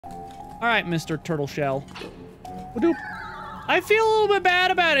All right, Mr. Turtle Shell. Wadoop. I feel a little bit bad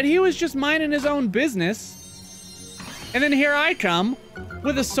about it. He was just minding his own business. And then here I come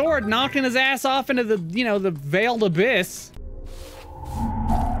with a sword knocking his ass off into the, you know, the veiled abyss.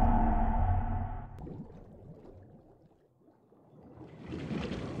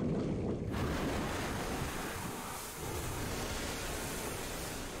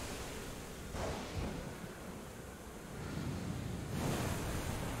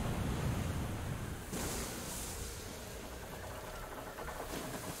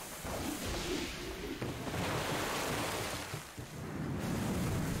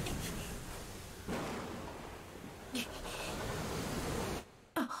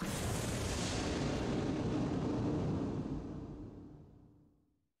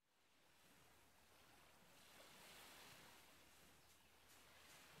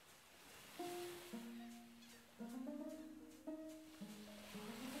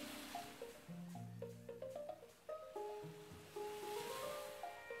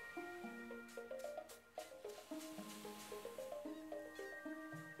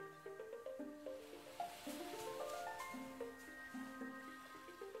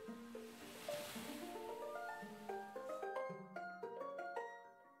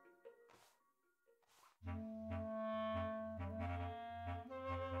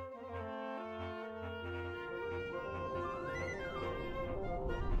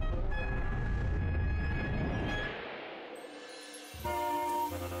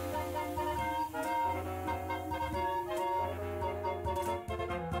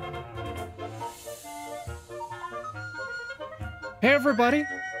 Hey everybody,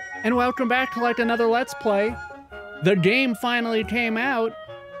 and welcome back to like another Let's Play. The game finally came out.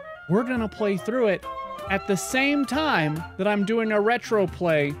 We're gonna play through it at the same time that I'm doing a retro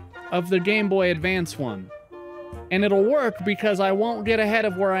play of the Game Boy Advance one. And it'll work because I won't get ahead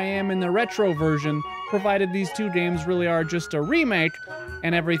of where I am in the retro version, provided these two games really are just a remake,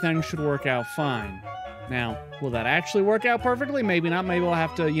 and everything should work out fine. Now, will that actually work out perfectly? Maybe not. Maybe I'll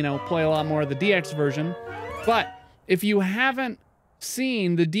have to, you know, play a lot more of the DX version. But if you haven't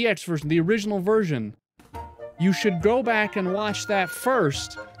seen the DX version, the original version, you should go back and watch that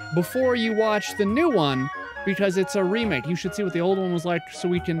first before you watch the new one, because it's a remake. You should see what the old one was like so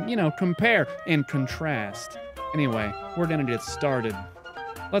we can, you know, compare and contrast. Anyway, we're gonna get started.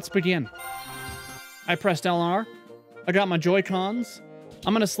 Let's begin. I pressed L and R. I got my Joy-Cons.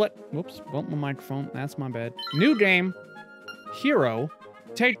 I'm gonna whoops, bump my microphone. That's my bad. New game. Hero.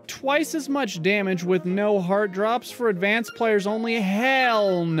 Take twice as much damage with no heart drops for advanced players only.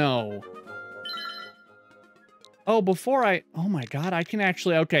 Hell no. Oh, oh my God, I can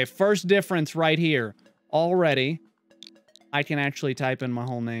actually, okay, first difference right here. Already, I can actually type in my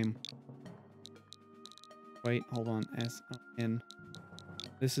whole name. Wait, hold on, S-O-N.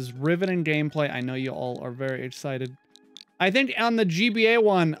 This is riveting gameplay. I know you all are very excited. I think on the GBA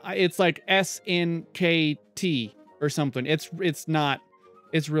one, it's like S-N-K-T or something. It's not.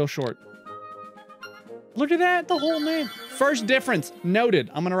 It's real short. Look at that, the whole name. First difference, noted.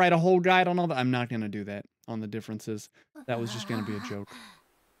 I'm gonna write a whole guide on all that. I'm not gonna do that on the differences. That was just gonna be a joke.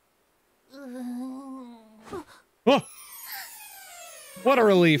 Oh, what a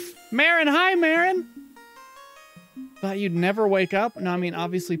relief. Marin, hi Marin. Thought you'd never wake up? No, I mean,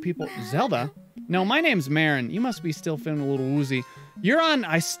 obviously people, Zelda? No, my name's Marin. You must be still feeling a little woozy. You're on,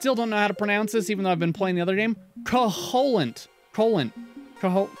 I still don't know how to pronounce this, even though I've been playing the other game. Koholint. Koholint?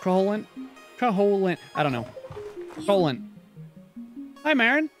 I don't know. Koholint. Hi,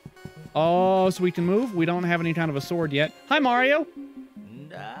 Marin. Oh, so we can move? We don't have any kind of a sword yet. Hi, Mario.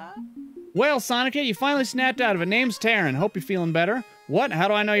 Well, Sonoket, you finally snapped out of it. Name's Taryn. Hope you're feeling better. What? How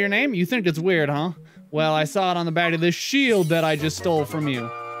do I know your name? You think it's weird, huh? Well, I saw it on the back of this shield that I just stole from you.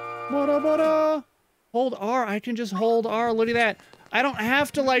 Hold R. I can just hold R. Look at that. I don't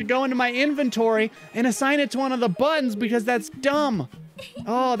have to, like, go into my inventory and assign it to one of the buttons because that's dumb.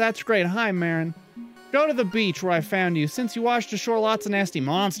 Oh, that's great. Hi, Marin. Go to the beach where I found you. Since you washed ashore, lots of nasty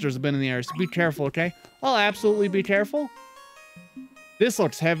monsters have been in the air, so be careful, okay? I'll absolutely be careful. This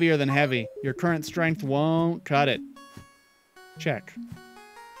looks heavier than heavy. Your current strength won't cut it. Check.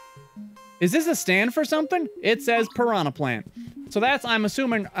 Is this a stand for something? It says Piranha Plant. So that's, I'm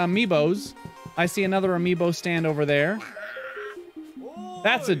assuming, amiibos. I see another amiibo stand over there.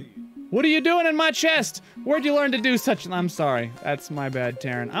 That's a... What are you doing in my chest? Where'd you learn to do such... I'm sorry. That's my bad,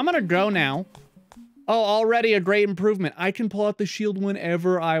 Taryn. I'm gonna go now. Oh, already a great improvement. I can pull out the shield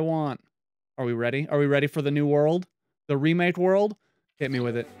whenever I want. Are we ready? Are we ready for the new world? The remake world? Hit me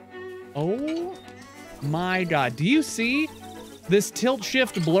with it. Oh my God. Do you see this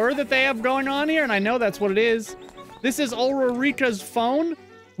tilt-shift blur that they have going on here? And I know that's what it is. This is Ulrika's phone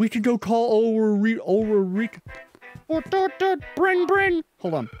We could go call Ulrich. Bring.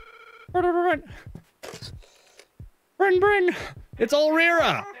 Hold on. Bring. It's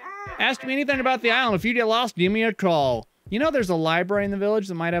Ulrira. Ask me anything about the island. If you get lost, give me a call. You know there's a library in the village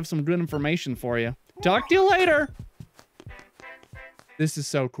that might have some good information for you. Talk to you later. This is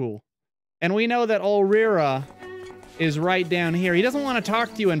so cool. And we know that Ulrira is right down here. He doesn't want to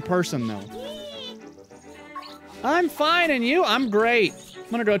talk to you in person, though. I'm fine, and you? I'm great. I'm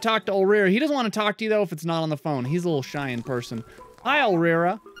gonna go talk to Ulrira. He doesn't want to talk to you, though, if it's not on the phone. He's a little shy in person. Hi,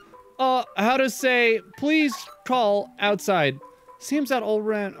 Ulrira. How to say, please call outside. Seems that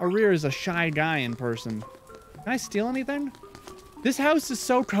Ulrira is a shy guy in person. Can I steal anything? This house is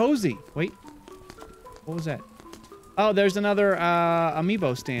so cozy. Wait. What was that? Oh, there's another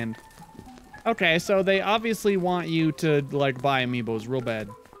amiibo stand. Okay, so they obviously want you to, like, buy amiibos real bad.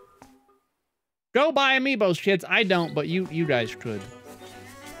 Go buy amiibos, kids. I don't, but you guys could.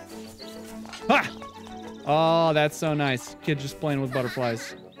 Ha! Oh, that's so nice. Kid just playing with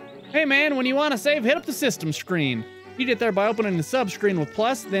butterflies. Hey, man, when you want to save, hit up the system screen. You get there by opening the sub screen with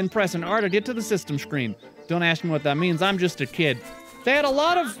plus, then pressing R to get to the system screen. Don't ask me what that means. I'm just a kid. They had a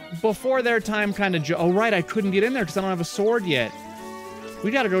lot of before their time kind of oh, right, I couldn't get in there because I don't have a sword yet.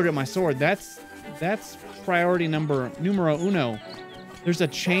 We gotta go get my sword. That's priority numero uno. There's a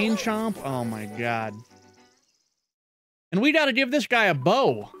chain chomp. Oh my god. And we gotta give this guy a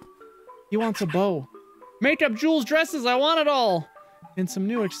bow. He wants a bow. Makeup, jewels, dresses, I want it all. And some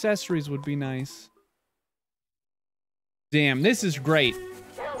new accessories would be nice. Damn, this is great.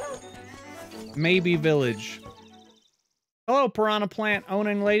 Maybe village. Hello, piranha plant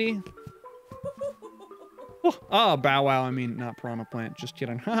owning lady. Oh, bow wow. I mean, not piranha plant. Just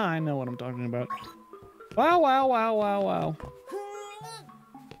kidding. Haha, I know what I'm talking about. Wow.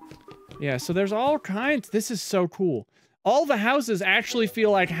 Yeah, so there's all kinds. This is so cool. All the houses actually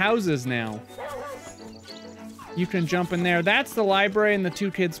feel like houses now. You can jump in there. That's the library and the two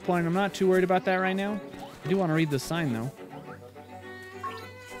kids playing. I'm not too worried about that right now. I do want to read the sign, though.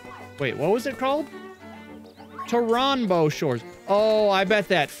 Wait, what was it called? Taranbo Shores. Oh, I bet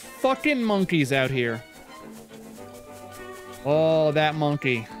that fucking monkey's out here. Oh, that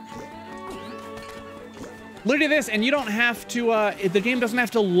monkey. Look at this, and you don't have to, the game doesn't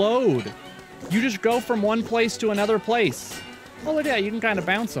have to load. You just go from one place to another place. Oh, look at that, you can kind of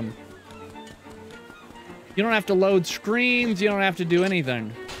bounce them. You don't have to load screens, you don't have to do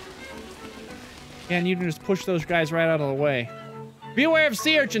anything. And you can just push those guys right out of the way. Be aware of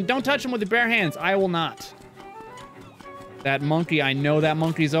sea urchin, don't touch them with your bare hands. I will not. That monkey, I know that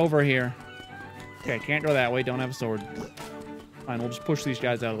monkey's over here. Okay, can't go that way, don't have a sword. Fine, we'll just push these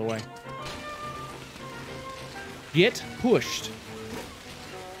guys out of the way. Get pushed. Is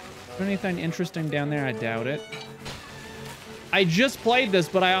there anything interesting down there? I doubt it. I just played this,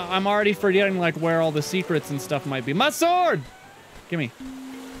 but I'm already forgetting, like, where all the secrets and stuff might be. My sword! Gimme.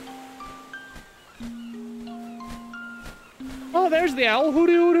 Oh, there's the owl.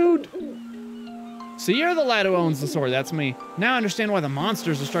 Hoot. So you're the lad who owns the sword. That's me. Now I understand why the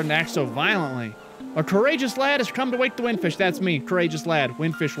monsters are starting to act so violently. A courageous lad has come to wake the windfish. That's me. Courageous lad.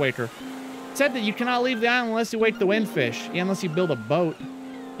 Windfish waker. It said that you cannot leave the island unless you wake the windfish. Yeah, unless you build a boat.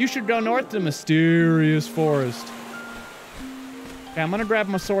 You should go north to the mysterious forest. Okay, I'm gonna grab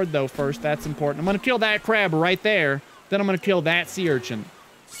my sword though first. That's important. I'm gonna kill that crab right there. Then I'm gonna kill that sea urchin.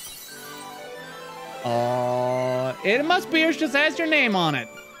 It must be yours, just has your name on it.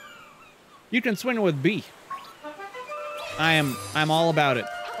 You can swing it with B. I'm all about it.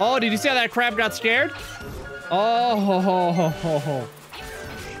 Oh, did you see how that crab got scared?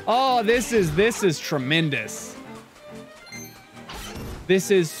 Oh, this is tremendous. This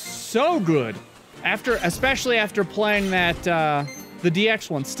is so good. Especially after playing that, the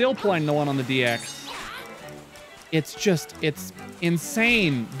DX one. Still playing the one on the DX. It's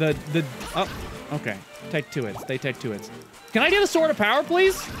insane. Oh, okay. Take two hits. They take two hits. Can I get a sword of power,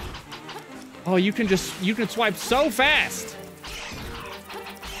 please? Oh, you can swipe so fast.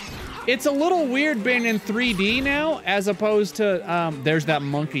 It's a little weird being in 3D now, as opposed to, there's that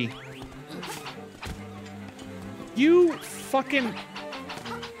monkey. You fucking...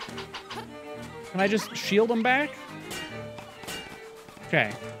 Can I just shield him back?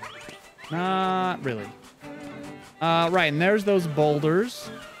 Okay. Not really. Right, and there's those boulders.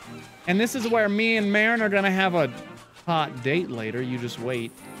 And this is where me and Marin are gonna have a hot date later. You just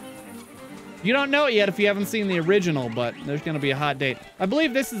wait. You don't know it yet if you haven't seen the original, but there's gonna be a hot date. I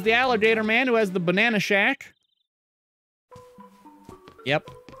believe this is the alligator man who has the banana shack. Yep.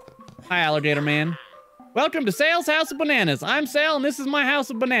 Hi, alligator man. Welcome to Sale's House of Bananas. I'm Sale, and this is my house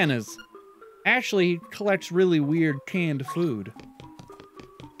of bananas. Actually, he collects really weird canned food.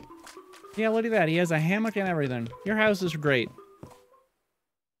 Yeah, look at that. He has a hammock and everything. Your house is great.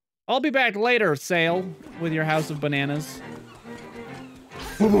 I'll be back later, Sail, with your house of bananas.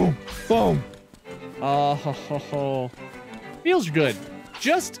 Boom, boom, boom. Oh, ho, ho, ho. Feels good.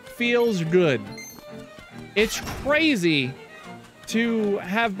 Just feels good. It's crazy to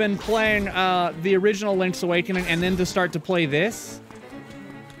have been playing the original Link's Awakening and then to start to play this.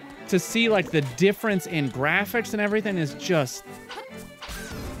 To see, like, the difference in graphics and everything is just...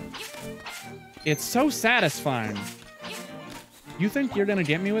 It's so satisfying. You think you're gonna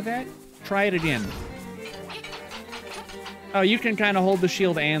get me with that? Try it again. Oh, you can kind of hold the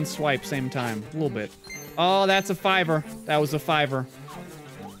shield and swipe same time. A little bit. Oh, that's a 5-er. That was a 5-er.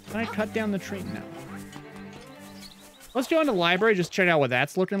 Can I cut down the tree? No. Let's go into the library, just check out what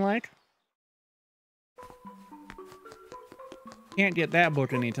that's looking like. Can't get that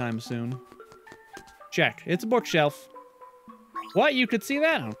book anytime soon. Check. It's a bookshelf. What? You could see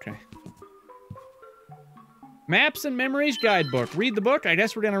that? Okay. Maps and Memories Guidebook. Read the book? I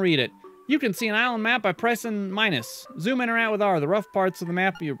guess we're gonna read it. You can see an island map by pressing minus. Zoom in or out with R. The rough parts of the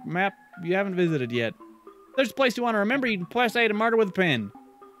map you haven't visited yet. If there's a place you want to remember, you can press A to mark it with a pen.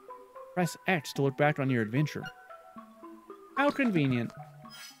 Press X to look back on your adventure. How convenient.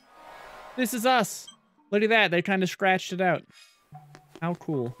 This is us. Look at that. They kind of scratched it out. How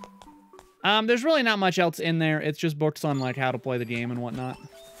cool. There's really not much else in there. It's just books on, like, how to play the game and whatnot.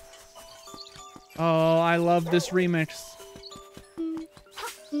 Oh, I love this remix.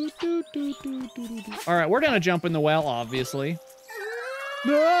 All right, we're gonna jump in the well, obviously.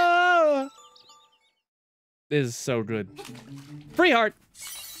 Ah! This is so good. Free heart.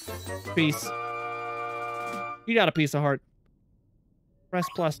 Peace. You got a piece of heart. Press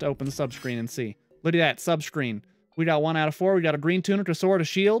plus to open the subscreen and see. Look at that, subscreen. We got 1 out of 4. We got a green tunic, a sword, a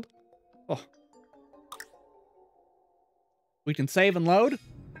shield. Oh. We can save and load.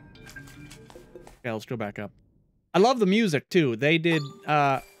 Okay, let's go back up. I love the music, too. They did,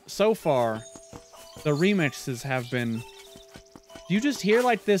 so far, the remixes have been... Do you just hear,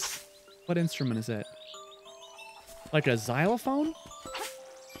 like, this... What instrument is that? Like a xylophone?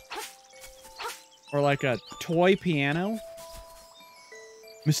 Or like a toy piano?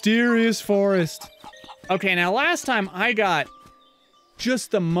 Mysterious forest. Okay, now last time I got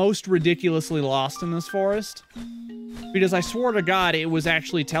just the most ridiculously lost in this forest. Because I swore to God it was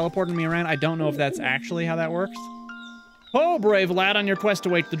actually teleporting me around. I don't know if that's actually how that works. Oh, brave lad, on your quest to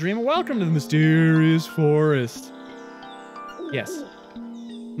wake the dreamer, welcome to the mysterious forest. Yes.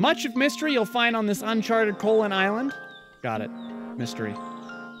 Much of mystery you'll find on this uncharted Koholint Island. Got it. Mystery.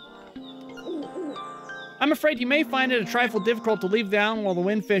 I'm afraid you may find it a trifle difficult to leave the island while the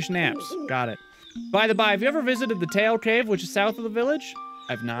windfish naps. Got it. By the by, have you ever visited the Tail Cave, which is south of the village?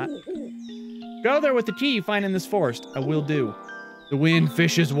 I've not. Go there with the key you find in this forest. I will do. The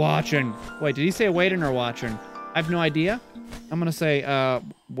windfish is watching. Wait, did he say waiting or watching? I have no idea. I'm gonna say,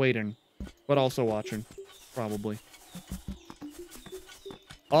 waiting. But also watching. Probably.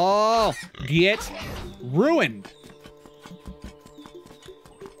 Oh! Get ruined!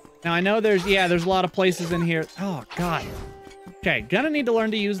 Now, I know there's a lot of places in here. Oh, God. Okay, gonna need to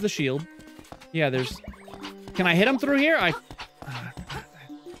learn to use the shield. Yeah, there's... Can I hit him through here?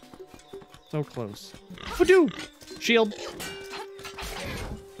 So close. Wadoo! Shield.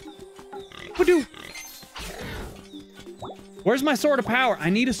 Wadoo! Where's my sword of power?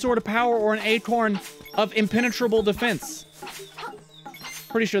 I need a sword of power or an acorn of impenetrable defense.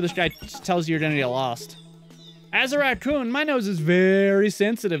 Pretty sure this guy tells you you're gonna get lost. As a raccoon, my nose is very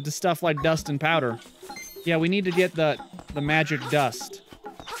sensitive to stuff like dust and powder. Yeah, we need to get the magic dust.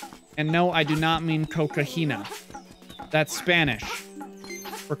 And no, I do not mean cocaína. That's Spanish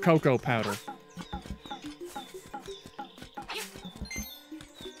for cocoa powder.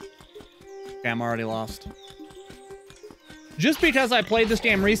 Okay, I'm already lost. Just because I played this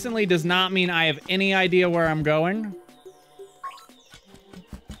game recently does not mean I have any idea where I'm going.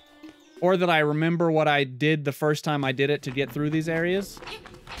 Or that I remember what I did the first time I did it to get through these areas.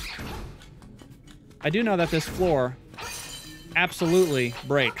 I do know that this floor absolutely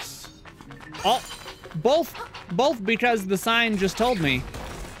breaks. Both because the sign just told me,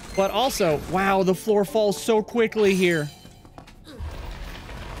 but also, wow, the floor falls so quickly here.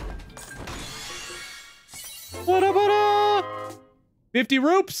 What-a-ba-da! 50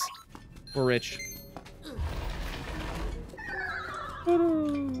 roops! We're rich.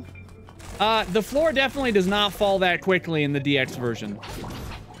 The floor definitely does not fall that quickly in the DX version.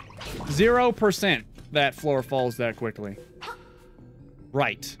 0% that floor falls that quickly.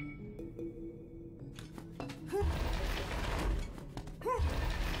 Right.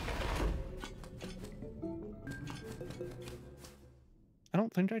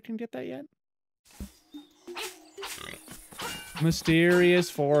 don't think I can get that yet. Mysterious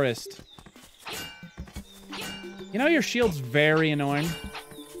forest. You know, your shield's very annoying.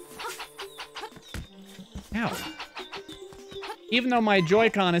 Ow. Even though my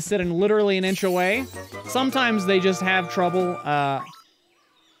Joy-Con is sitting literally an inch away, sometimes they just have trouble,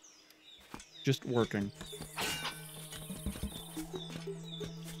 just working.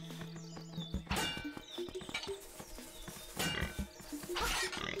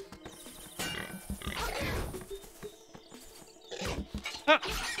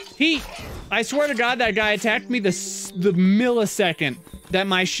 I swear to God, that guy attacked me the millisecond that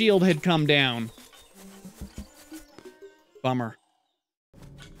my shield had come down. Bummer.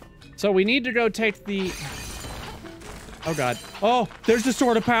 So we need to go take the... Oh, God. Oh, there's the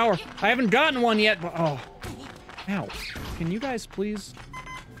Sword of Power. I haven't gotten one yet, but... Oh. Ow. Can you guys please...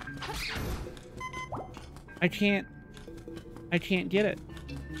 I can't get it.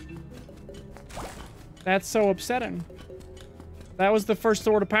 That's so upsetting. That was the first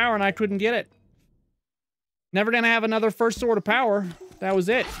Sword of Power, and I couldn't get it. Never gonna have another first Sword of Power. That was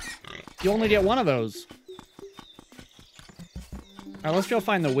it. You only get one of those. Alright, let's go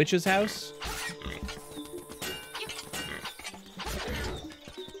find the witch's house.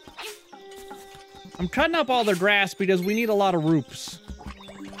 I'm cutting up all the grass because we need a lot of roops.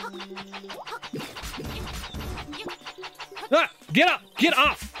 Ah! Get up! Get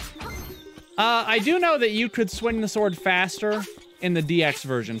off! I do know that you could swing the sword faster in the DX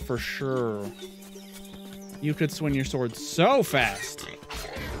version, for sure. You could swing your sword so fast.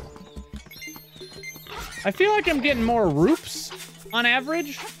 I feel like I'm getting more roops on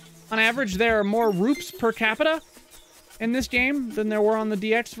average. On average, there are more roops per capita in this game than there were on the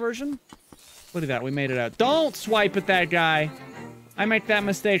DX version. Look at that, we made it out. Don't swipe at that guy. I make that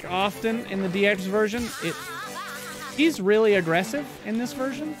mistake often in the DX version. He's really aggressive in this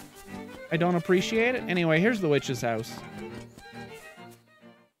version. I don't appreciate it. Anyway, here's the witch's house.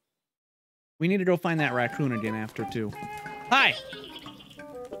 We need to go find that raccoon again after, too. Hi!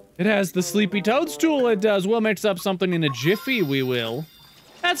 It has the sleepy toadstool, it does. We'll mix up something in a jiffy, we will.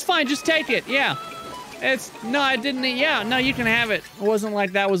 That's fine, just take it, yeah. No, I didn't, yeah, no, you can have it. It wasn't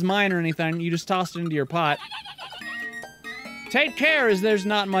like that was mine or anything. You just tossed it into your pot. Take care, as there's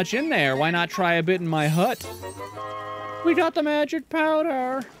not much in there. Why not try a bit in my hut? We got the magic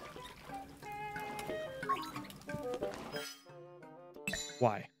powder.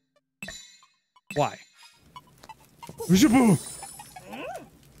 Why? Why?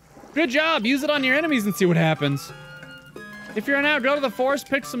 Good job! Use it on your enemies and see what happens. If you're out, go to the forest,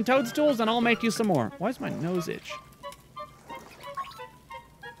 pick some toadstools, and I'll make you some more. Why does my nose itch?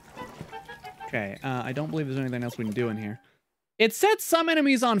 Okay, I don't believe there's anything else we can do in here. It sets some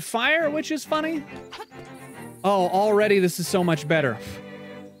enemies on fire, which is funny. Oh, already this is so much better.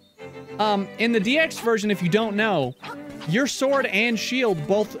 In the DX version, if you don't know, your sword and shield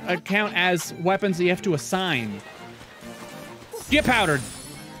both count as weapons that you have to assign. Get powdered.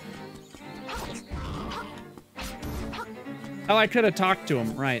 Oh, I could have talked to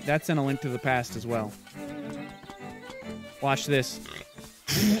him. Right, that's in A Link to the Past as well. Watch this.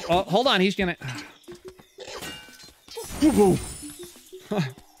 Oh, hold on, he's gonna...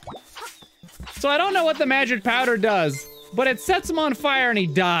 So I don't know what the magic powder does, but it sets him on fire and he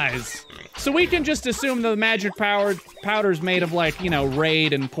dies. So we can just assume the magic powder's made of, like, you know,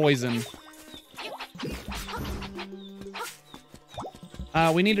 raid and poison.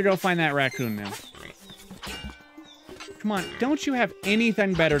 We need to go find that raccoon now. Come on, don't you have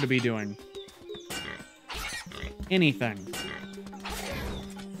anything better to be doing? Anything.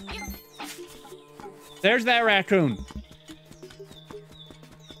 There's that raccoon.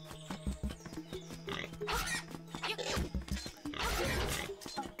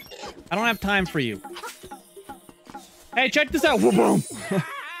 I don't have time for you. Hey, check this out. Boom.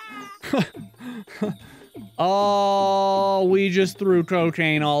 Oh, we just threw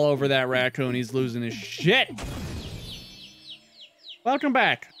cocaine all over that raccoon. He's losing his shit. Welcome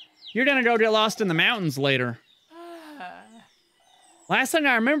back. You're gonna go get lost in the mountains later. Last thing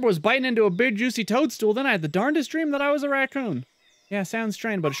I remember was biting into a big juicy toadstool, then I had the darndest dream that I was a raccoon. Yeah, sounds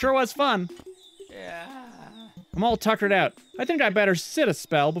strange, but it sure was fun. Yeah. I'm all tuckered out. I think I better sit a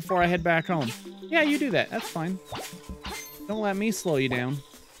spell before I head back home. Yeah, you do that. That's fine. Don't let me slow you down.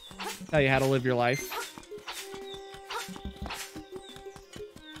 Tell you how to live your life.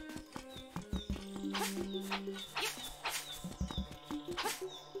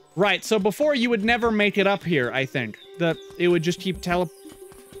 Right, so before you would never make it up here, I think. It would just keep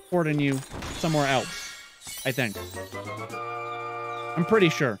teleporting you somewhere else. I think. I'm pretty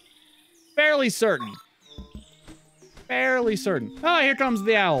sure. Fairly certain. Fairly certain. Oh, here comes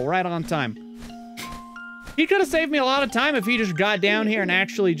the owl, right on time. He could have saved me a lot of time if he just got down here and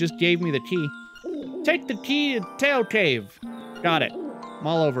actually just gave me the key. Take the key to Tail Cave. Got it. I'm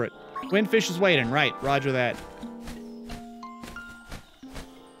all over it. Windfish is waiting. Right, roger that.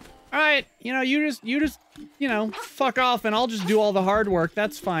 All right, you know, you just, you know, fuck off and I'll just do all the hard work.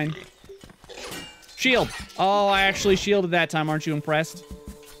 That's fine. Shield. Oh, I actually shielded that time. Aren't you impressed?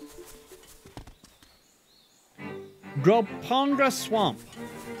 Goponga Swamp.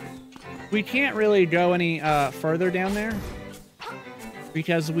 We can't really go any further down there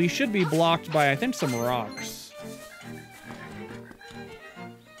because we should be blocked by, I think, some rocks.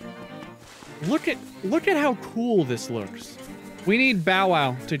 Look at how cool this looks. We need Bow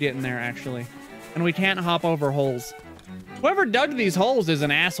Wow to get in there, actually. And we can't hop over holes. Whoever dug these holes is an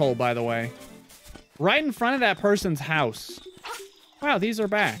asshole, by the way. Right in front of that person's house. Wow, these are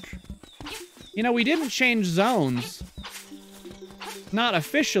back. You know, we didn't change zones. Not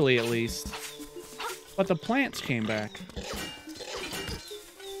officially, at least. But the plants came back.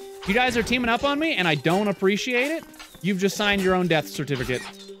 You guys are teaming up on me, and I don't appreciate it. You've just signed your own death certificate.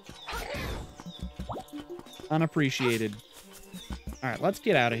 Unappreciated. All right, let's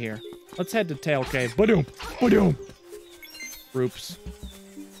get out of here. Let's head to Tail Cave. Ba-doom! Ba-doom! Groups.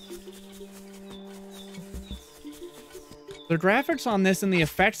 The graphics on this and the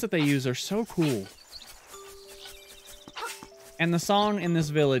effects that they use are so cool. And the song in this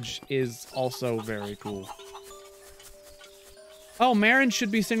village is also very cool. Oh, Marin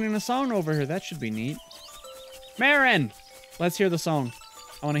should be singing a song over here. That should be neat. Marin! Let's hear the song.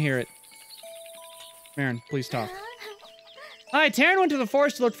 I want to hear it. Marin, please talk. Hi, Taryn went to the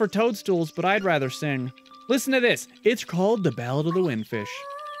forest to look for toadstools, but I'd rather sing. Listen to this. It's called The Ballad of the Windfish.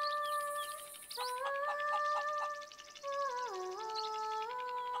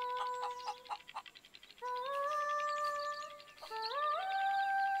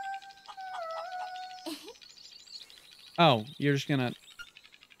 Oh, you're just gonna...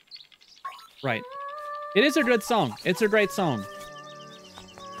 Right. It is a good song. It's a great song.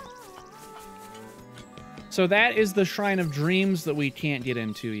 So that is the Shrine of Dreams that we can't get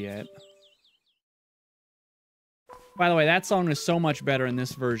into yet. By the way, that song is so much better in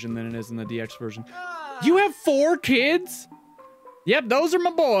this version than it is in the DX version. You have 4 kids? Yep, those are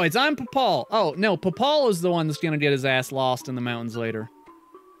my boys. I'm Papal. Oh, no, Papal is the one that's gonna get his ass lost in the mountains later.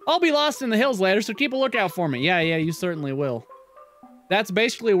 I'll be lost in the hills later, so keep a lookout for me. Yeah, you certainly will. That's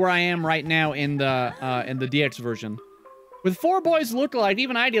basically where I am right now in the DX version. With 4 boys look alike,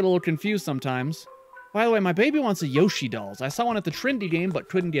 even I get a little confused sometimes. By the way, my baby wants a Yoshi dolls. I saw one at the Trinity game, but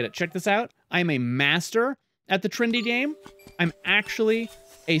couldn't get it. Check this out. I am a master at the Trinity game. I'm actually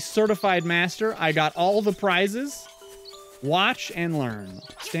a certified master. I got all the prizes. Watch and learn.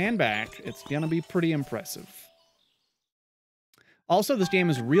 Stand back. It's gonna be pretty impressive. Also, this game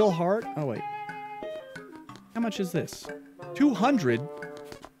is real hard. Oh, wait. How much is this? 200?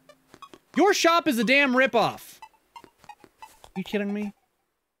 Your shop is a damn ripoff. Are you kidding me?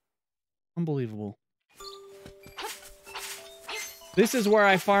 Unbelievable. This is where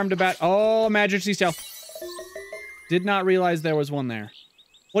I farmed about... Oh, magic seashell. Did not realize there was one there.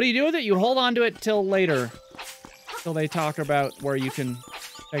 What do you do with it? You hold on to it till later. Till they talk about where you can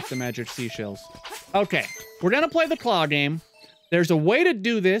take the magic seashells. Okay, we're gonna play the claw game. There's a way to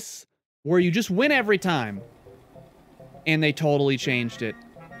do this where you just win every time. And they totally changed it.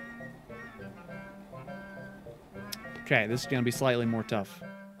 Okay, this is gonna be slightly more tough.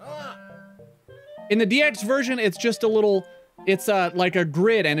 In the DX version, it's just a little... It's like a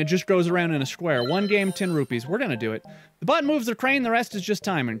grid, and it just goes around in a square. 1 game, 10 rupees. We're gonna do it. The button moves the crane, the rest is just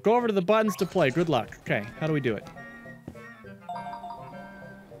timing. Go over to the buttons to play. Good luck. Okay, how do we do it?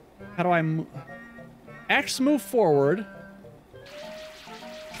 How do I move? X move forward.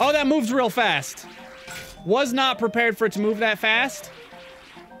 Oh, that moves real fast. Was not prepared for it to move that fast.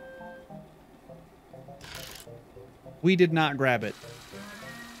 We did not grab it.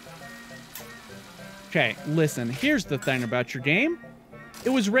 Okay, listen, here's the thing about your game. It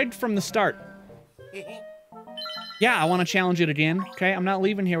was rigged from the start. Yeah, I want to challenge it again. Okay, I'm not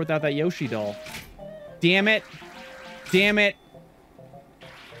leaving here without that Yoshi doll. Damn it. Damn it.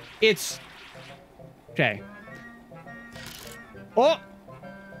 It's... Okay. Oh!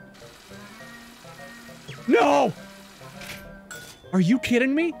 No! Are you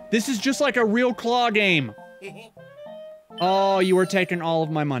kidding me? This is just like a real claw game. Oh, you were taking all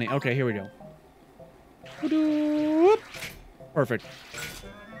of my money. Okay, here we go. Perfect.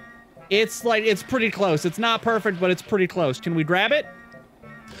 It's like, it's pretty close. It's not perfect, but it's pretty close. Can we grab it?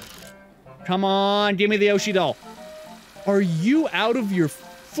 Come on, give me the Yoshi doll. Are you out of your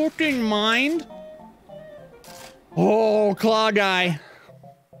fucking mind? Oh, Claw Guy.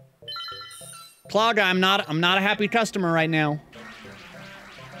 Claw Guy, I'm not a happy customer right now.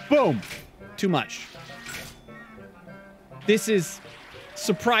 Boom. Too much. This is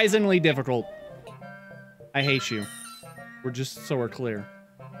surprisingly difficult. I hate you. We're just so we're clear.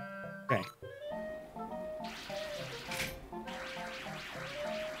 Okay.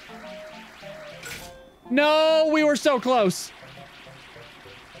 No, we were so close.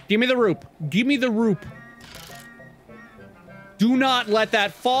 Give me the roop. Give me the roop. Do not let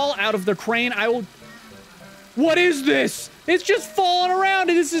that fall out of the crane. I will... What is this? It's just falling around.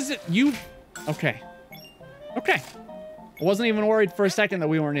 This is... You... Okay. Okay. I wasn't even worried for a second that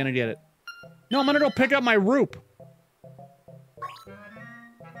we weren't gonna get it. No, I'm gonna go pick up my roop.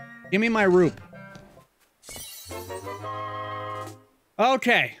 Give me my roop.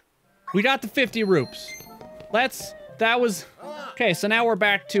 Okay. We got the 50 roops. That was... Okay, so now we're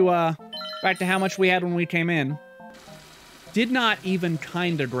back to how much we had when we came in. Did not even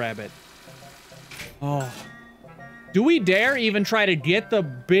kinda grab it. Oh. Do we dare even try to get the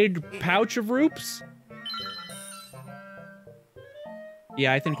big pouch of roops?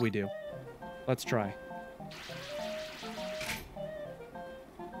 Yeah, I think we do. Let's try.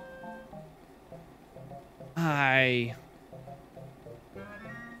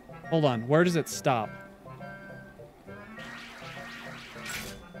 Hold on, where does it stop?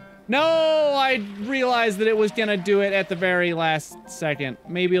 No, I realized that it was gonna do it at the very last second.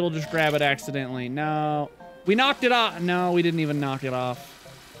 Maybe it'll just grab it accidentally. No. We knocked it off. No, we didn't even knock it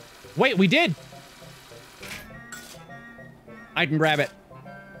off. Wait, we did! I can grab it.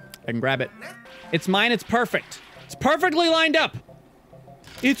 I can grab it. It's mine, it's perfect. It's perfectly lined up!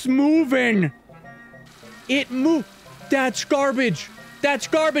 It's moving! It moved. That's garbage. That's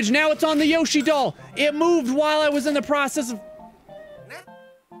garbage. Now it's on the Yoshi doll. It moved while I was in the process of...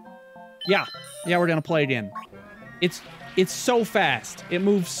 Yeah. Yeah, we're gonna play again. It's so fast. It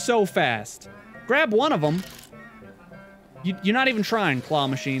moves so fast. Grab one of them. You're not even trying, Claw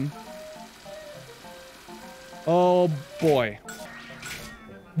Machine. Oh, boy.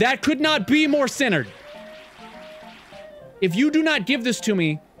 That could not be more centered. If you do not give this to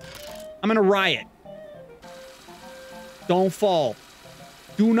me, I'm gonna riot. Don't fall.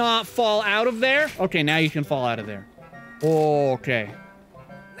 Do not fall out of there. Okay, now you can fall out of there. Okay.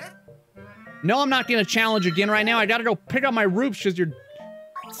 No, I'm not gonna challenge again right now. I gotta go pick up my roops because you're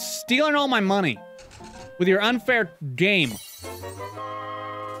stealing all my money with your unfair game.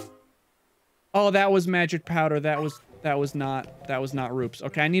 Oh, that was magic powder. That was not roops.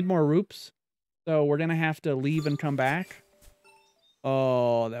 Okay, I need more roops. So we're gonna have to leave and come back.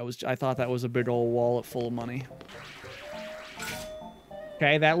 Oh, I thought that was a big old wallet full of money.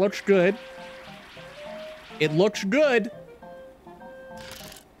 Okay, that looks good. It looks good.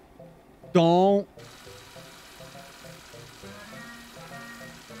 Don't.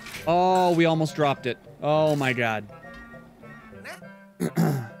 Oh, we almost dropped it. Oh my god.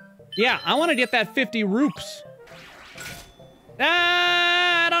 Yeah, I want to get that 50 roops.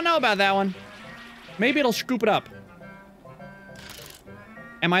 I don't know about that one. Maybe it'll scoop it up.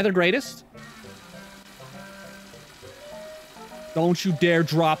 Am I the greatest? Don't you dare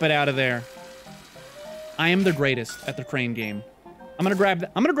drop it out of there. I am the greatest at the crane game. I'm gonna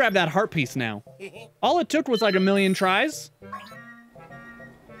grab that heart piece now. All it took was like 1,000,000 tries.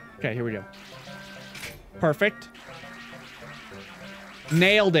 Okay, here we go. Perfect.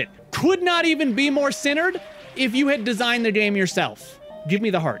 Nailed it. Could not even be more centered if you had designed the game yourself. Give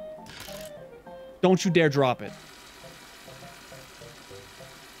me the heart. Don't you dare drop it.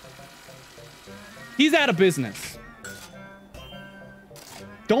 He's out of business.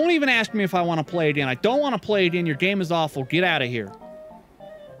 Don't even ask me if I want to play again. I don't want to play again. Your game is awful. Get out of here.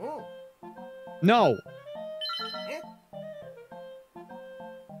 No.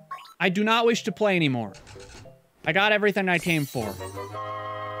 I do not wish to play anymore. I got everything I came for.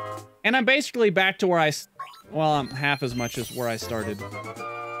 And I'm basically back to where well, I'm half as much as where I started.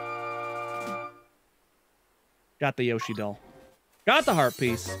 Got the Yoshi doll. Got the heart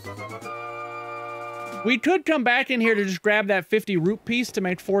piece. We could come back in here to just grab that 50 root piece to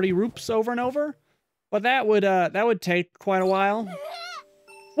make 40 roops over and over. But that would take quite a while.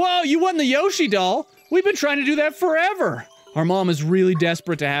 Whoa, you won the Yoshi doll? We've been trying to do that forever. Our mom is really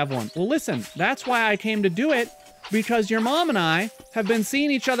desperate to have one. Well, listen, that's why I came to do it, because your mom and I have been seeing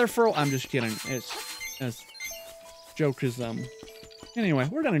each other for... I'm just kidding. It's joke is, Anyway,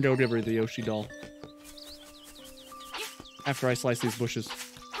 we're gonna go give her the Yoshi doll. After I slice these bushes.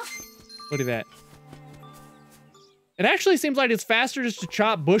 Look at that. It actually seems like it's faster just to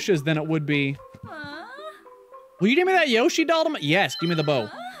chop bushes than it would be. Will you give me that Yoshi doll? Yes, give me the bow.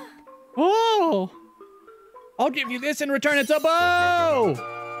 Oh! I'll give you this in return. It's a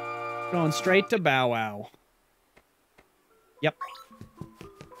bow! Going straight to Bow Wow. Yep.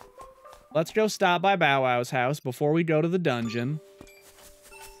 Let's go stop by Bow Wow's house before we go to the dungeon.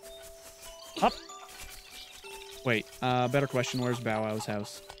 Up. Wait, better question, where's Bow Wow's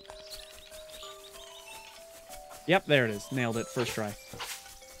house? Yep, there it is. Nailed it. First try.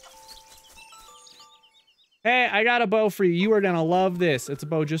 Hey, I got a bow for you. You are gonna love this. It's a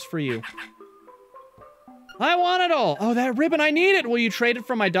bow just for you. I want it all. Oh, that ribbon, I need it. Will you trade it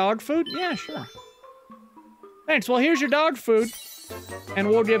for my dog food? Yeah, sure. Thanks. Well, here's your dog food. And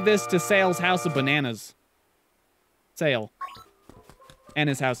we'll give this to Sale's House of Bananas. Sale. And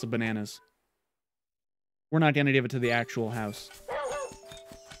his House of Bananas. We're not gonna give it to the actual house.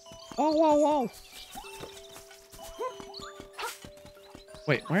 Oh, whoa, whoa.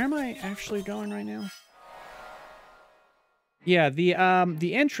 Wait, where am I actually going right now? Yeah, the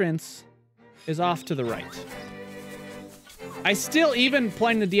entrance is off to the right. I still, even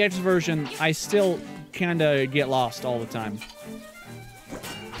playing the DX version, I still kind of get lost all the time.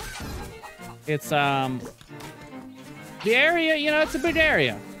 It's, the area, you know, it's a big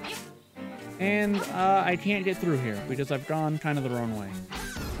area. And, I can't get through here because I've gone kind of the wrong way.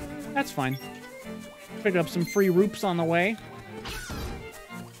 That's fine. Pick up some free roops on the way.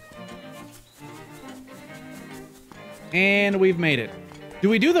 And we've made it. Do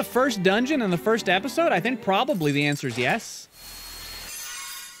we do the first dungeon in the first episode? I think probably the answer is yes.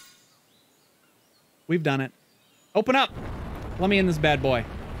 We've done it. Open up! Let me in this bad boy.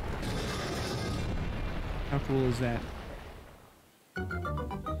 How cool is that?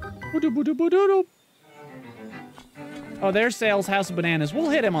 Oh, there's Sale's House of Bananas. We'll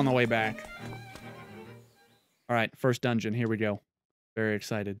hit him on the way back. All right, first dungeon. Here we go. Very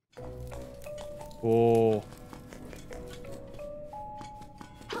excited. Oh.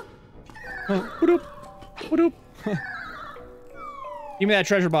 Give me that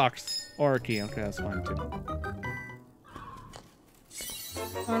treasure box. Or a key. Okay, that's fine too.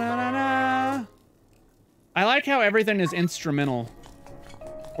 I like how everything is instrumental.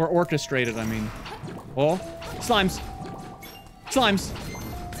 Or orchestrated, I mean. Oh, slimes. Slimes.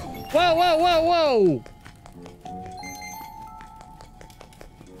 Whoa, whoa, whoa, whoa!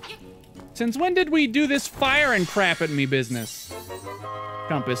 Since when did we do this fire and crap at me business?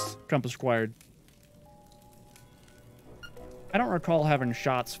 Compass. Compass required. I don't recall having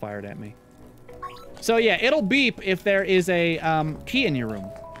shots fired at me. So yeah, it'll beep if there is a key in your room.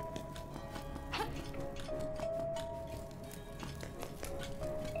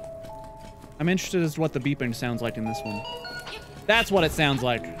 I'm interested as to what the beeping sounds like in this one. That's what it sounds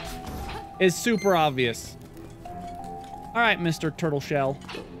like. It's super obvious. All right, Mr. Turtle Shell.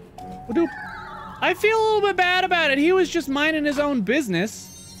 Wadoop. I feel a little bit bad about it. He was just minding his own business.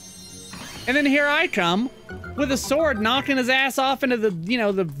 And then here I come with a sword knocking his ass off into the, you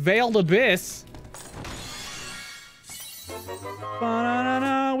know, the veiled abyss.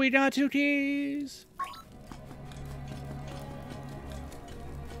 Ba-da-da-da, we got 2 keys.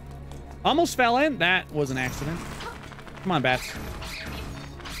 Almost fell in. That was an accident. Come on, bats.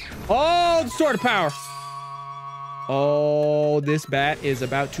 Oh, the sword of power. Oh, this bat is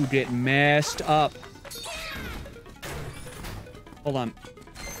about to get messed up. Hold on.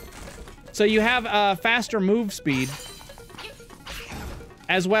 So you have faster move speed,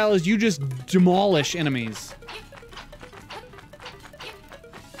 as well as you just demolish enemies.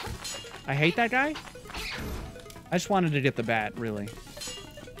 I hate that guy. I just wanted to get the bat, really.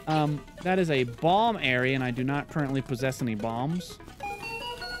 That is a bomb area, and I do not currently possess any bombs.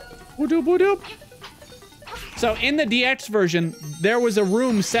 Woodoop, woodoop. So in the DX version, there was a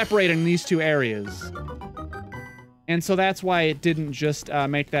room separating these 2 areas. And so that's why it didn't just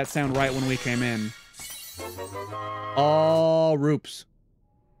make that sound right when we came in. Oh, roops.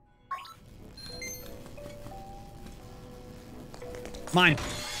 Mine.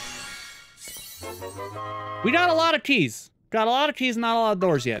 We got a lot of keys. Got a lot of keys, not a lot of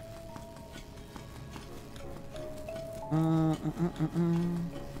doors yet.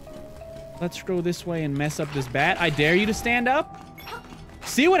 Let's go this way and mess up this bat. I dare you to stand up.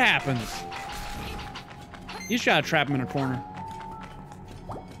 See what happens. You just gotta trap him in a corner.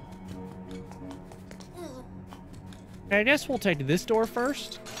 Okay, I guess we'll take this door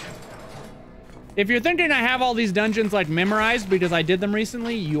first. If you're thinking I have all these dungeons like memorized because I did them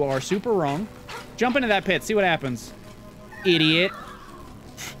recently, you are super wrong. Jump into that pit, see what happens. Idiot.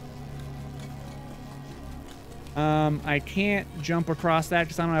 I can't jump across that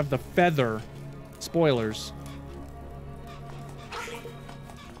because I don't have the feather. Spoilers.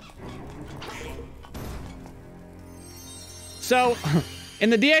 So, In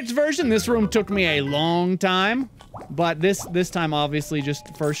the DX version, this room took me a long time, but this time, obviously,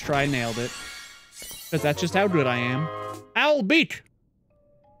 just first try nailed it. Because that's just how good I am. Owl beak!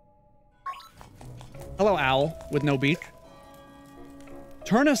 Hello, owl, with no beak.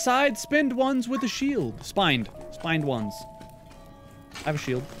 Turn aside spinned ones with a shield. Spined ones. I have a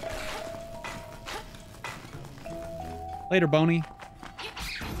shield. Later, Boney.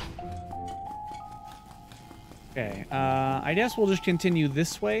 Okay, I guess we'll just continue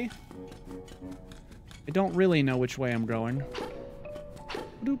this way. I don't really know which way I'm going.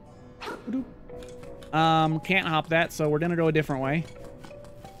 Can't hop that, so we're gonna go a different way.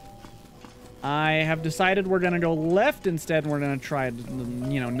 I have decided we're gonna go left instead, and we're gonna try,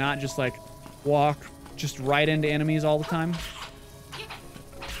 you know, not just like walk just right into enemies all the time.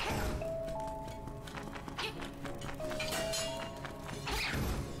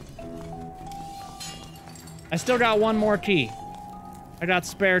 I still got one more key. I got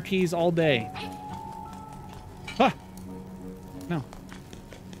spare keys all day. Huh! No.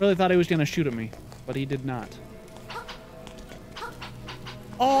 Really thought he was gonna shoot at me, but he did not.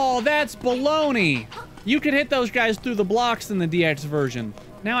 Oh, that's baloney! You could hit those guys through the blocks in the DX version.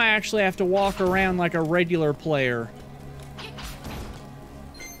 Now I actually have to walk around like a regular player.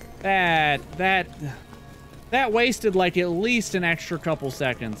 That wasted like at least an extra couple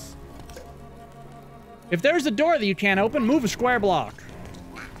seconds. If there's a door that you can't open, move a square block.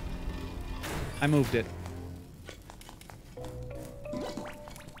 I moved it.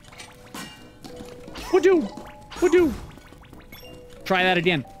 Would-do! Would-do! Try that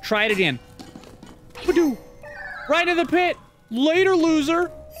again. Try it again. Would-do! Right in the pit! Later, loser!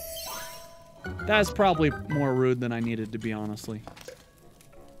 That's probably more rude than I needed to be, honestly.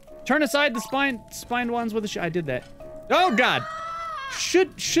 Turn aside the spined ones with a I did that. Oh, God!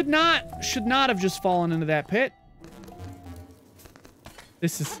 Should not have just fallen into that pit.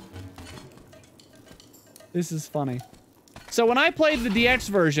 This is funny. So when I played the DX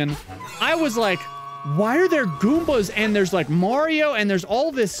version, I was like, why are there Goombas and there's like Mario and there's all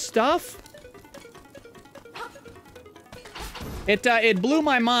this stuff? It blew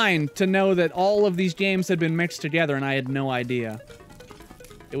my mind to know that all of these games had been mixed together and I had no idea.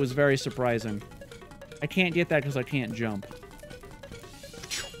 It was very surprising. I can't get that because I can't jump.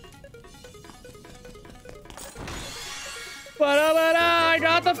 I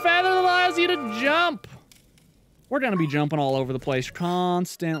got the feather that allows you to jump. We're gonna be jumping all over the place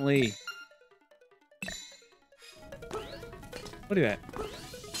constantly. Look at that.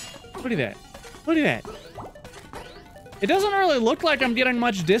 Look at that. Look at that. It doesn't really look like I'm getting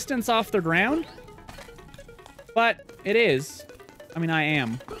much distance off the ground, but it is. I mean, I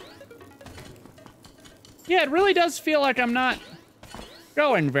am. Yeah, it really does feel like I'm not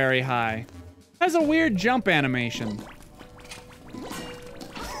going very high. It has a weird jump animation.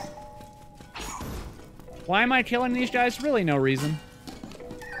 Why am I killing these guys? Really no reason.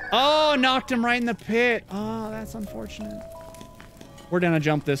 Oh, knocked him right in the pit. Oh, that's unfortunate. We're gonna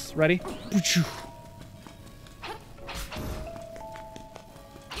jump this. Ready?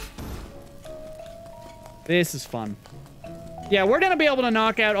 This is fun. Yeah, we're gonna be able to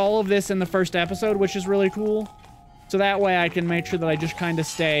knock out all of this in the first episode, which is really cool. So that way I can make sure that I just kind of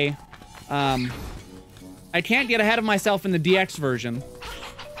stay... I can't get ahead of myself in the DX version.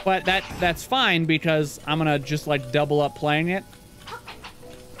 But that's fine because I'm gonna just like double up playing it.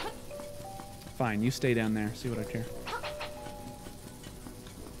 Fine, you stay down there. See what I care.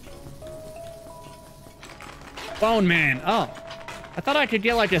 Bone Man. Oh, I thought I could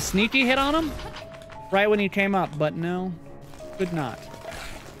get like a sneaky hit on him right when he came up, but no, could not.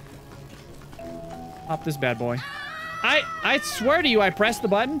 Pop this bad boy. I swear to you, I pressed the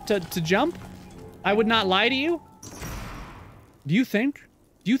button to jump. I would not lie to you. Do you think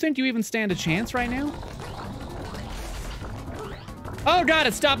you even stand a chance right now? Oh God,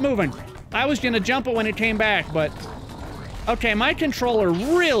 it stopped moving. I was gonna jump it when it came back, but... Okay, my controller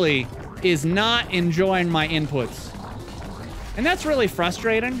really is not enjoying my inputs. And that's really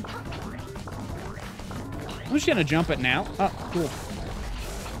frustrating. I'm just gonna jump it now. Oh, cool.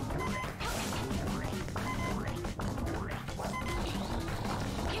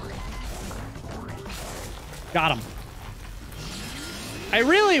 Got him. I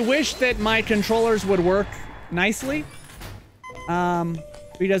really wish that my controllers would work nicely,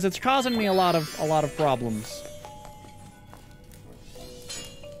 because it's causing me a lot of problems.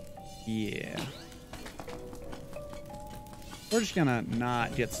 Yeah. We're just gonna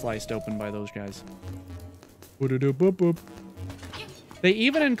not get sliced open by those guys. They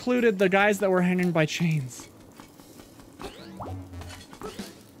even included the guys that were hanging by chains.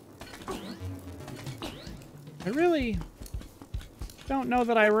 I don't know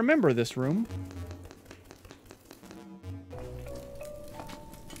that I remember this room.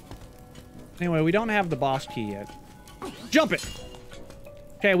 Anyway, we don't have the boss key yet. Jump it!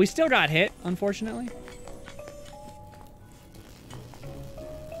 Okay, we still got hit, unfortunately.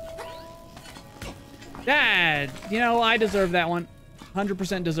 Dad, you know, I deserve that one.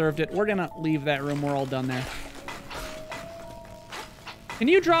 100% deserved it. We're gonna leave that room. We're all done there. Can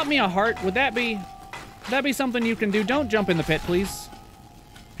you drop me a heart? Would that be something you can do? Don't jump in the pit, please.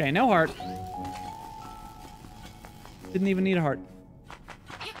 Okay, no heart. Didn't even need a heart.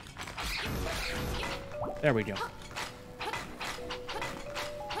 There we go.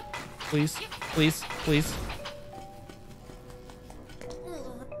 Please, please, please.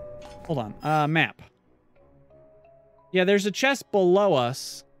 Hold on. Map. Yeah, there's a chest below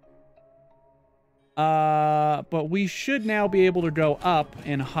us. But we should now be able to go up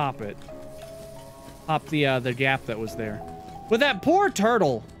and hop it. Hop the gap that was there. But that poor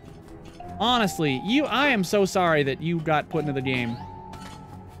turtle. Honestly, I am so sorry that you got put into the game.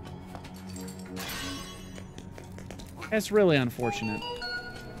 That's really unfortunate.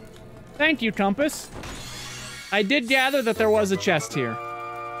 Thank you, Compass. I did gather that there was a chest here.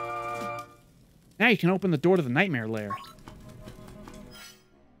 Now you can open the door to the nightmare lair.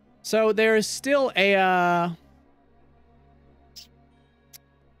 So there is still a,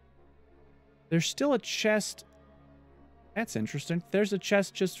 there's still a chest. That's interesting. There's a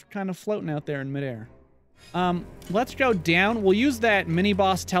chest just kind of floating out there in midair. Let's go down. We'll use that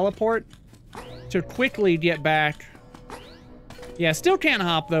mini-boss teleport to quickly get back. Yeah, still can't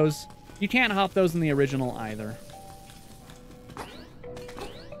hop those. You can't hop those in the original either.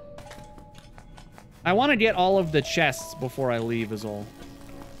 I want to get all of the chests before I leave is all.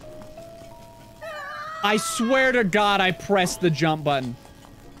 I swear to God, I pressed the jump button.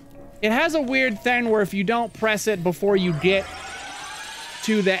 It has a weird thing where if you don't press it before you get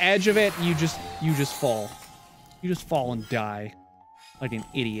to the edge of it, you just fall. You just fall and die like an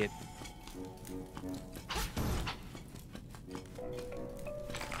idiot.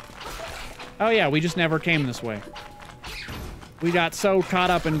 Oh yeah, we just never came this way. We got so caught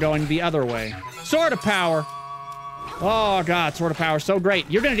up in going the other way. Sword of power. Oh God, sword of power, so great.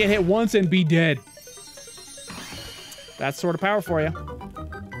 You're gonna get hit once and be dead. That's sword of power for you.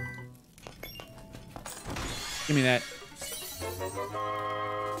 Give me that.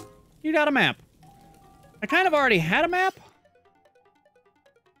 You got a map. I kind of already had a map.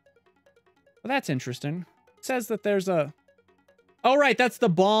 Well, that's interesting. It says that there's a... Oh, right, that's the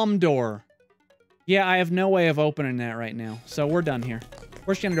bomb door. Yeah, I have no way of opening that right now. So we're done here.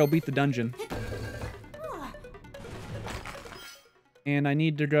 We're just gonna go beat the dungeon. And I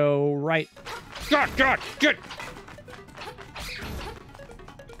need to go right. God, get!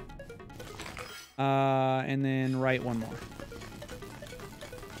 And then right one more.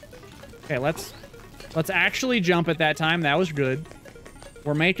 Okay, let's actually jump at that time. That was good.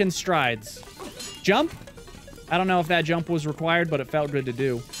 We're making strides. Jump? I don't know if that jump was required, but it felt good to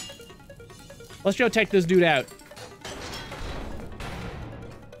do. Let's go take this dude out.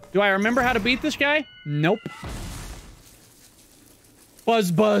 Do I remember how to beat this guy? Nope.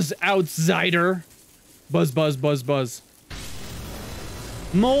 Buzz, buzz, outsider. Buzz, buzz, buzz, buzz.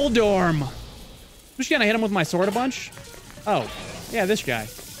 Moldorm. I'm just gonna hit him with my sword a bunch. Oh, yeah, this guy.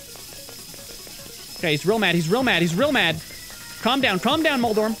 Okay, he's real mad. He's real mad. He's real mad. Calm down,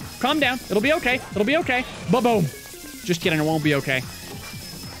 Moldorm. Calm down. It'll be okay. It'll be okay. Ba-boom. Just kidding. It won't be okay.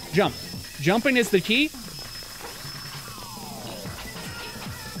 Jump. Jumping is the key.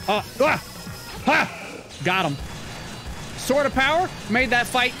 Ha! Got him. Sword of power made that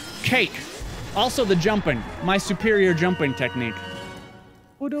fight cake. Also the jumping. My superior jumping technique.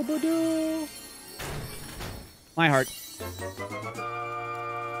 Boo-doo-boo-doo. My heart.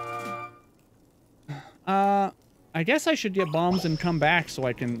 I guess I should get bombs and come back so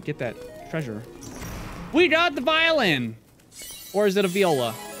I can get that treasure. We got the violin! Or is it a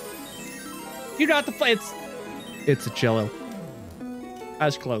viola? You got the... It's a cello. I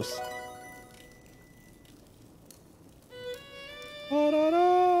was close.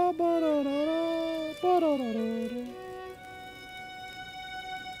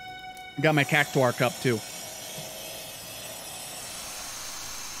 Got my cactuar cup too.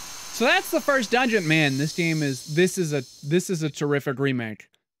 So that's the first dungeon. Man, this game is this is a terrific remake.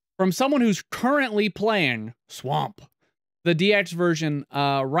 From someone who's currently playing Swamp, the DX version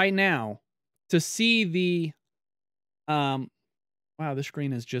right now, to see the wow, this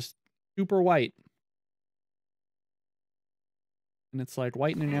screen is just super white. And it's like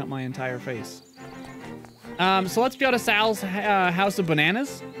whitening out my entire face. So let's go to Sal's House of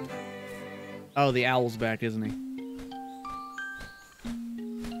Bananas. Oh, the owl's back, isn't he?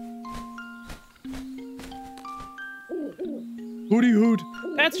 Hooty hoot.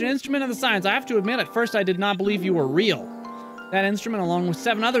 That's an instrument of the signs. I have to admit, at first I did not believe you were real. That instrument, along with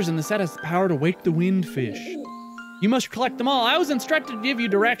 7 others in the set, has the power to wake the windfish. You must collect them all. I was instructed to give you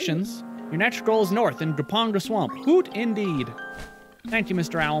directions. Your next goal is north in Gaponga Swamp. Hoot indeed. Thank you,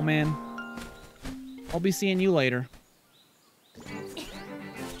 Mr. Owlman. I'll be seeing you later.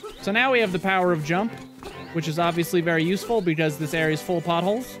 So now we have the power of jump, which is obviously very useful because this area is full of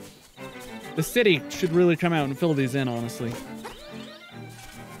potholes. The city should really come out and fill these in, honestly.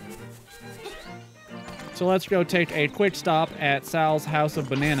 So let's go take a quick stop at Sal's House of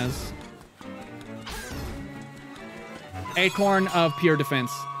Bananas. Acorn of Pure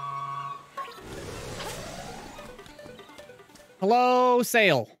Defense. Hello,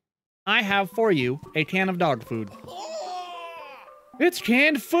 Sale. I have for you a can of dog food. It's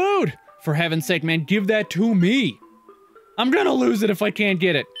canned food! For heaven's sake, man, give that to me. I'm gonna lose it if I can't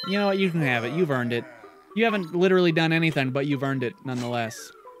get it. You know what? You can have it. You've earned it. You haven't literally done anything, but you've earned it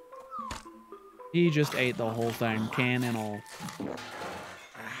nonetheless. He just ate the whole thing, can and all.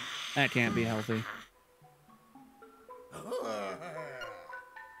 That can't be healthy.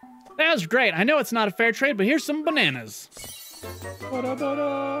 That was great. I know it's not a fair trade, but here's some bananas.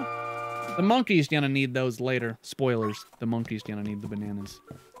 The monkey's gonna need those later. Spoilers. The monkey's gonna need the bananas.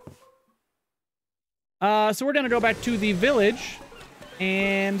 So we're gonna go back to the village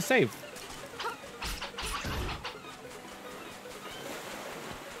and save.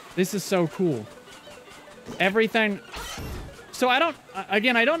 This is so cool. Everything. So I don't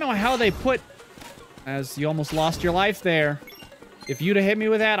know how they put, as you almost lost your life there. If you'd have hit me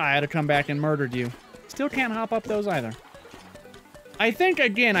with that, I had to come back and murdered you. Still can't hop up those either. I think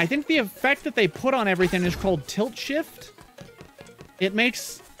the effect that they put on everything is called tilt shift. It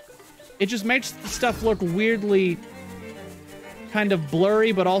just makes the stuff look weirdly kind of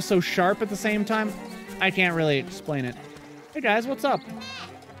blurry, but also sharp at the same time. I can't really explain it. Hey guys, what's up?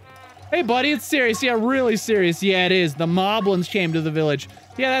 Hey buddy, it's serious. Yeah, really serious. Yeah, it is. The moblins came to the village.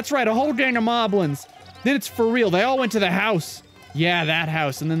 Yeah, that's right, a whole gang of moblins. Then it's for real. They all went to the house. Yeah, that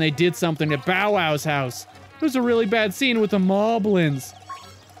house. And then they did something at Bow Wow's house. It was a really bad scene with the moblins.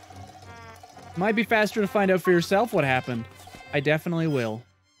 Might be faster to find out for yourself what happened. I definitely will.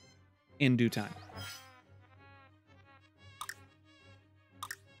 In due time.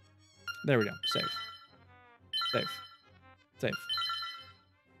 There we go. Save. Save. Save.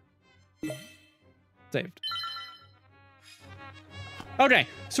 Saved. Okay,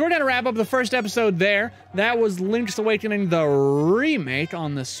 so we're gonna wrap up the first episode there. That was Link's Awakening, the remake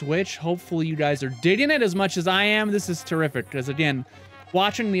on the Switch. Hopefully you guys are digging it as much as I am. This is terrific, because again,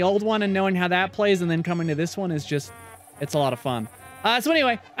 watching the old one and knowing how that plays and then coming to this one is just, it's a lot of fun. So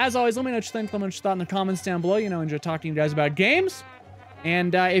anyway, as always, let me know what you think. Let me know what you thought in the comments down below. You know, enjoy talking to you guys about games.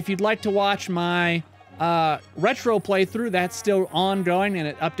 And if you'd like to watch my retro playthrough, that's still ongoing and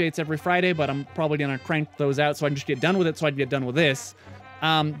it updates every Friday, but I'm probably gonna crank those out so I can just get done with it so I can get done with this.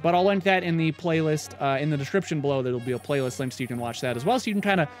 But I'll link that in the playlist in the description below. There'll be a playlist link so you can watch that as well, so you can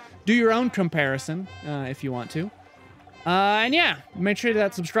kind of do your own comparison if you want to. And yeah, make sure to hit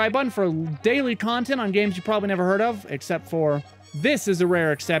that subscribe button for daily content on games you probably never heard of, except for this is a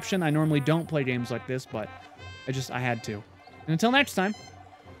rare exception. I normally don't play games like this, but I had to. And until next time,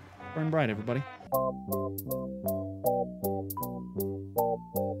 burn bright, everybody.